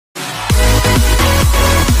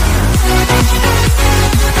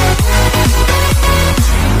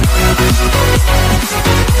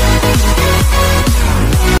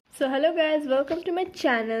welcome to my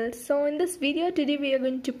channel. So in this video today we are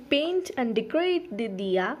going to paint and decorate the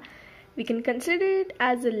diya. We can consider it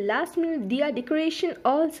as a last minute diya decoration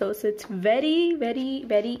also, so it's very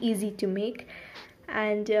easy to make,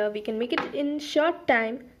 and we can make it in short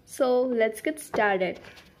time. So let's get started.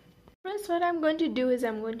 First, what I'm going to do is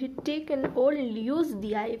I'm going to take an old used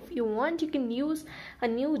diya. If you want, you can use a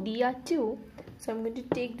new diya too. So I'm going to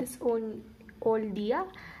take this old diya,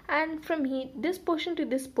 and from here, this portion to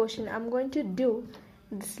this portion, I'm going to do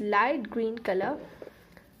this light green color.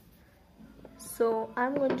 So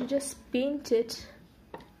I'm going to just paint it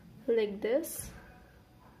like this.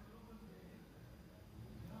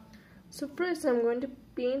 So first I'm going to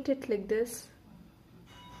paint it like this.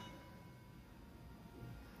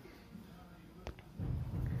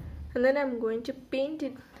 And then I'm going to paint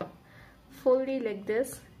it fully like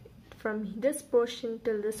this, from this portion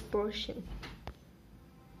till this portion.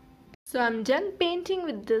 So I'm done painting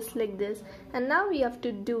with this like this, and now we have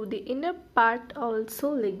to do the inner part also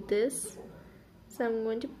like this. So I'm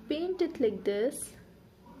going to paint it like this,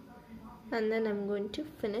 and then I'm going to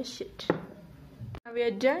finish it. Now we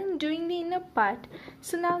are done doing the inner part.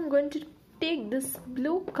 So now I'm going to take this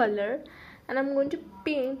blue color and I'm going to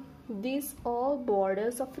paint these all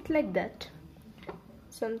borders of it like that.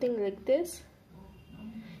 Something like this.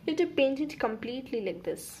 You have to paint it completely like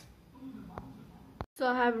this. So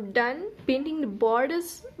I have done painting the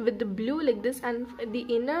borders with the blue like this, and the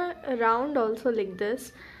inner round also like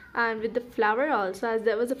this, and with the flower also, as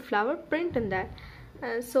there was a flower print in that.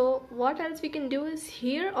 And so what else we can do is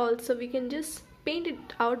here also we can just paint it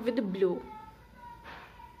out with the blue.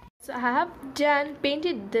 So I have done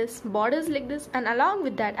painted this borders like this, and along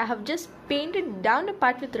with that I have just painted down the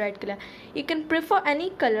part with red color. You can prefer any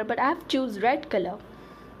color, but I have choose red color.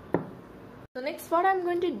 So next what I'm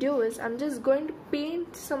going to do is I'm just going to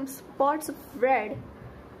paint some spots of red,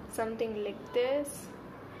 something like this.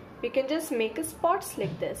 We can just make a spots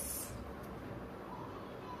like this.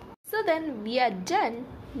 So then we are done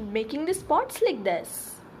making the spots like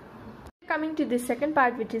this. Coming to the second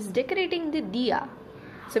part, which is decorating the diya.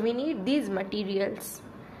 So we need these materials.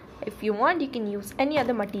 If you want, you can use any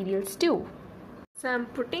other materials too. So I'm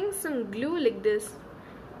putting some glue like this.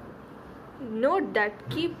 Note that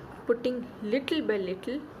keep putting little by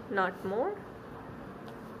little, not more.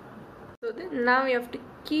 So then now we have to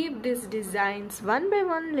keep these designs one by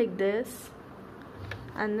one like this,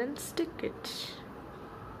 and then stick it.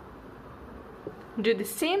 Do the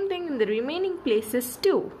same thing in the remaining places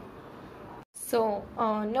too. So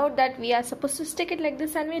note that we are supposed to stick it like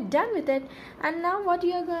this, and we're done with it. And now what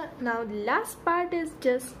you are going now the last part is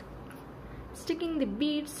just sticking the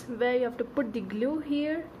beads, where you have to put the glue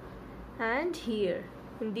here and here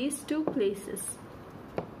in these two places.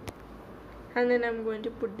 And then I'm going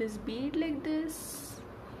to put this bead like this,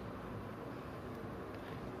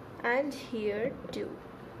 and here too.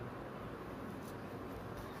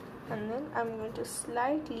 And then I'm going to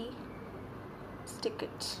slightly stick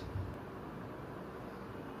it.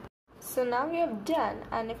 So now we have done,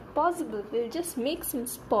 and if possible we'll just make some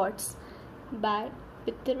spots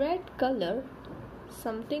with the red color,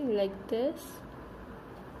 something like this.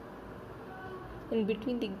 In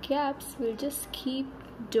between the gaps we'll just keep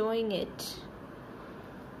doing it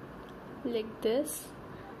like this,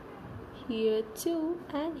 here too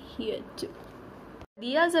and here too.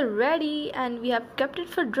 Diyas are ready, and we have kept it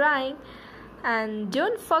for drying. And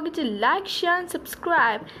don't forget to like, share and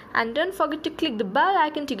subscribe, and don't forget to click the bell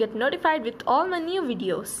icon to get notified with all my new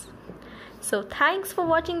videos. So thanks for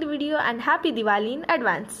watching the video, and happy Diwali in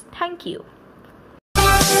advance. Thank you.